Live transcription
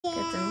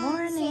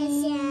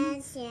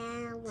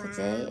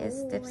Today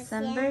is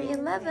December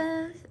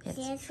 11th.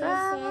 It's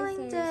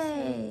traveling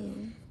day.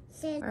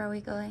 Where are we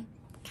going?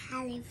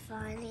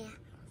 California.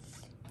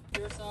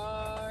 Here's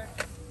our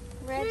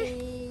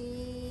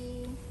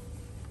Ready.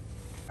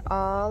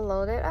 All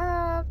loaded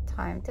up.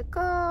 Time to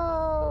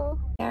go.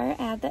 We are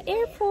at the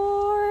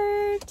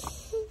airport.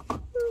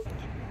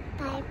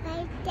 Bye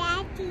bye,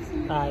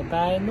 Daddy. Bye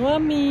bye,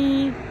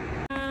 Noemi.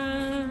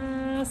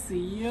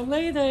 See you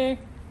later.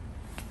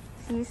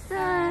 See you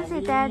soon.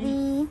 Say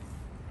Daddy.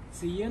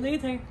 See you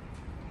later.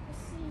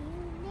 See you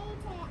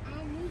later,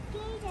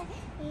 alligator.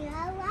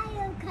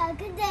 You're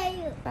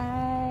crocodile.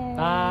 Bye.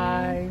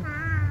 Bye.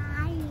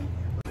 Bye.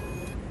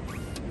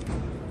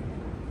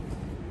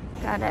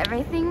 Got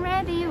everything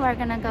ready. We're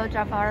gonna go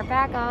drop our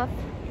bag off.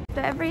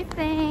 Do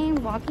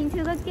everything. Walking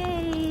to the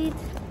gate.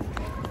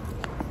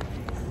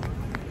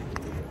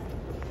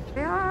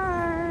 We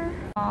are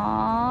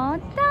all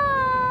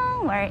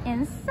done. We're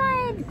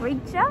inside.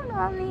 Great job,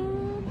 Mommy.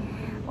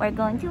 We're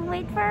going to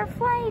wait for our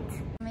flight.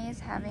 Mommy is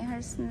having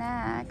her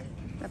snack.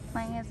 The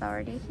plane is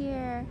already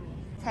here.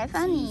 采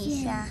访你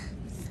一下。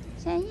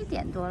现在1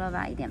点多了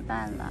吧？1点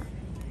半了。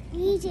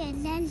1点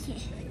3点。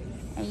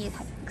Are you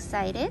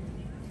excited?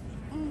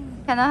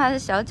 看到他的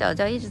小脚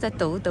脚一直在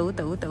抖抖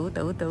抖抖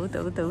抖抖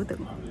抖抖抖。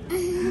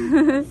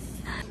2、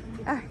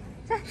3、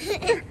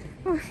4、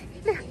5、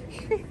6、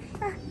7、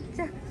8、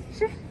9、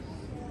10。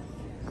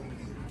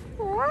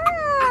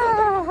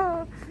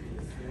Wow!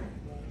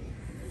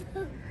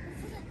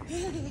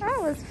 That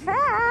was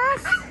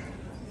fast.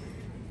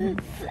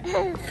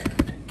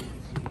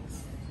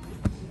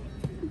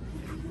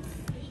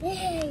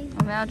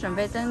 我们要准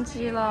备登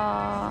机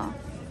了。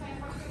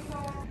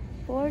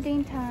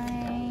Boarding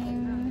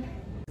time.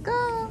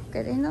 Go,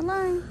 get in the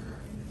line.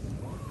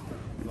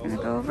 I'm gonna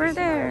go over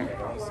there.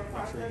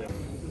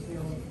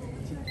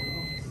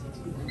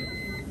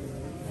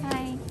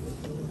 Hi.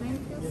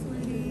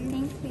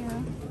 Thank you.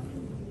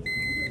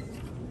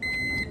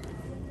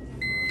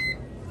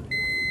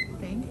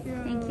 Thank you.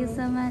 Thank you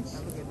so much.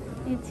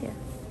 You too.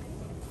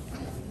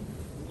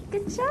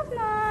 Good job,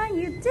 Mom.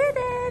 You did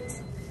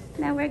it.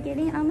 Now we're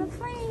getting on the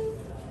plane.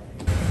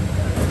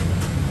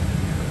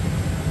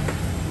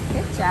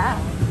 Good job.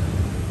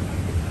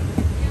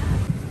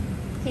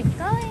 Keep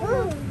going.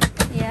 Ooh.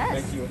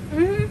 Yes. Thank you.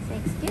 Say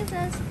excuse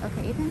us.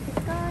 Okay, you can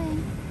keep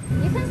going.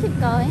 You can keep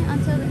going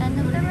until the end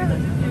of the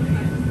road.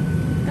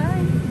 Keep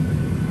going.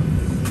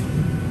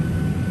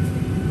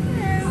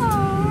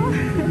 Oh.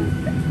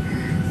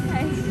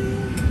 Nice.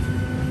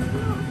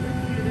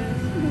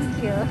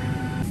 Thank you.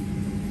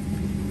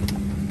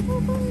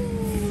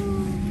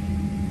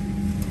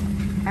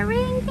 Are we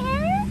in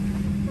here?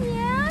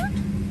 Yeah.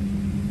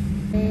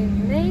 We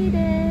made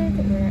it.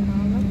 We're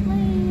on the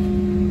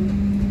plane.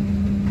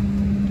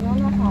 妈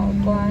妈好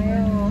乖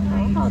哦，好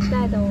好带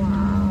的娃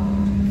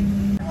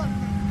哦。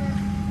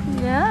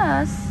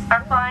Yes.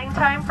 Our flying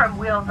time from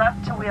wheels up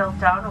to wheels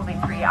down will be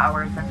 3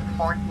 hours and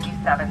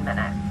 47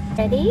 minutes.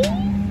 Ready?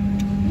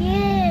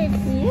 Yes.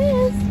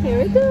 Yes.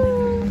 Here we go.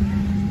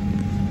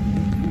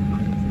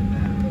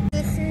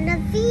 It's in the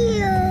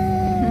view.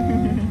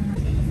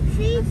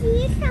 飞机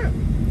上。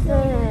对。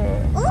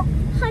哦，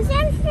好像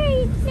是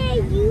在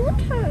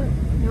U-turn。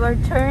 You are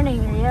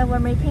turning. Yeah, we're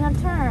making a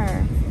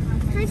turn.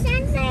 好像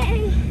在，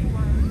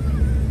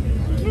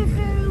就是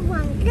往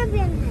这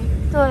边来。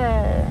对。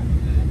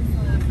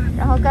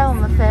然后该我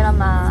们飞了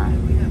吗？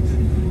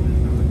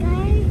该。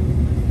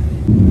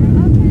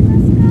Okay,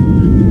 let's go.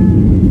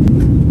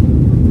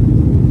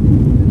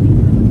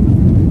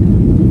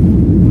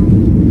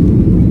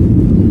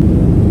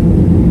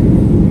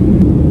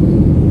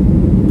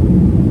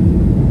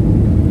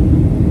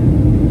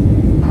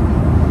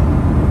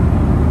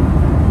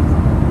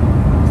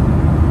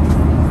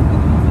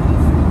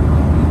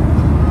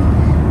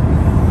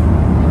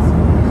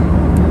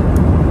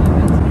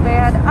 We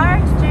had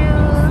orange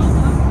juice.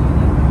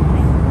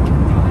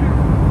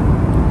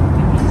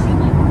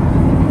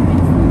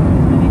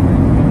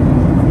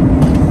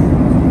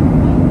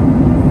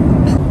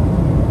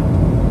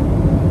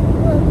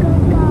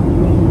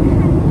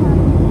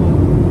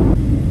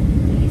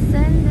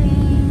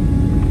 Descending.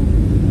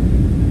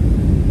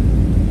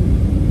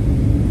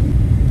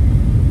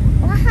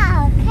 我好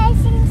开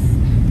心，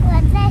我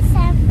在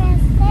San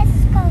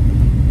Francisco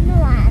暖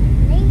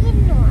了一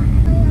暖。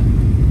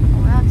我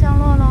们要降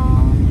落喽。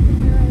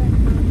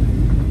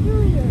又有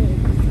一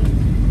个飞机，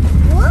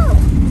哇，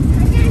好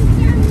像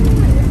降落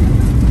了。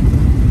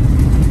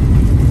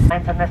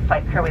 And on this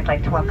flight crew, we'd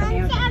like to welcome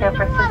you to San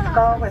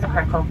Francisco, where the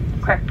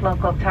correct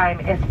local time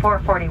is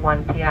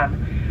 4:41 p.m.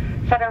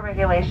 Federal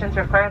regulations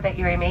require that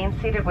you remain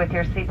seated with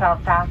your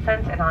seatbelt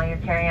fastened and all your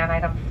carry-on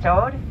items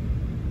stowed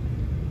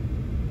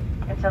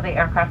until the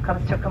aircraft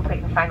comes to a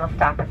complete and final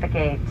stop at the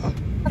gate.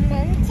 我们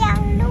降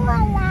落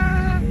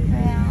啦！对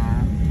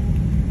啊，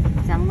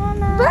降落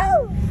了。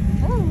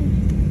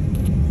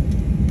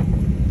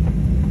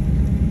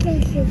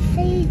这是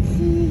飞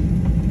机。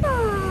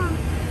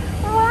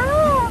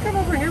Wow. Come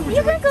over here. Would You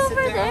you can like go to sit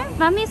over down? there.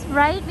 Mommy's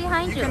right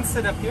behind You you. can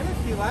sit up here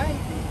if you like.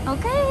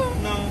 Okay.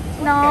 No.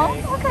 No.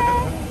 Okay. Okay.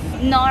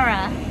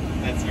 Nora.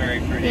 That's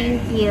very pretty.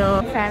 Thank you.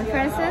 San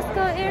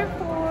Francisco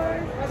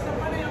Airport.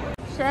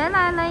 谁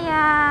来了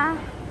呀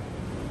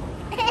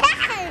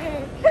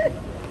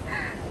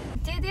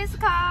？Daddy's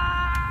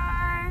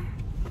car.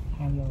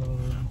 Hello，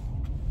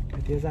 爹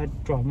爹在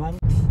转弯。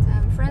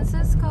San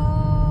Francisco。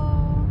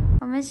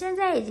我们现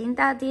在已经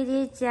到爹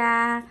爹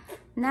家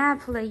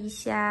nap 了一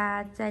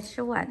下，在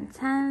吃晚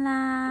餐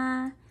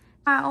啦，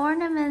挂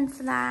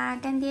ornaments 啦。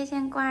干爹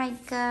先挂一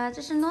个，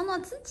这是诺诺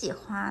自己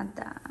画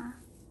的。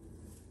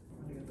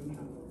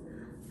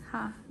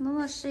好，诺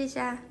诺试一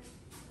下。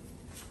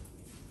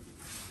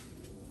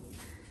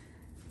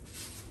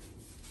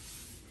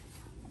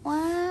哇，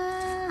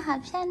好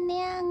漂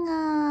亮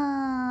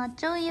哦！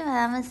终于把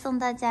它们送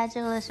到加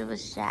州了，是不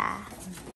是啊？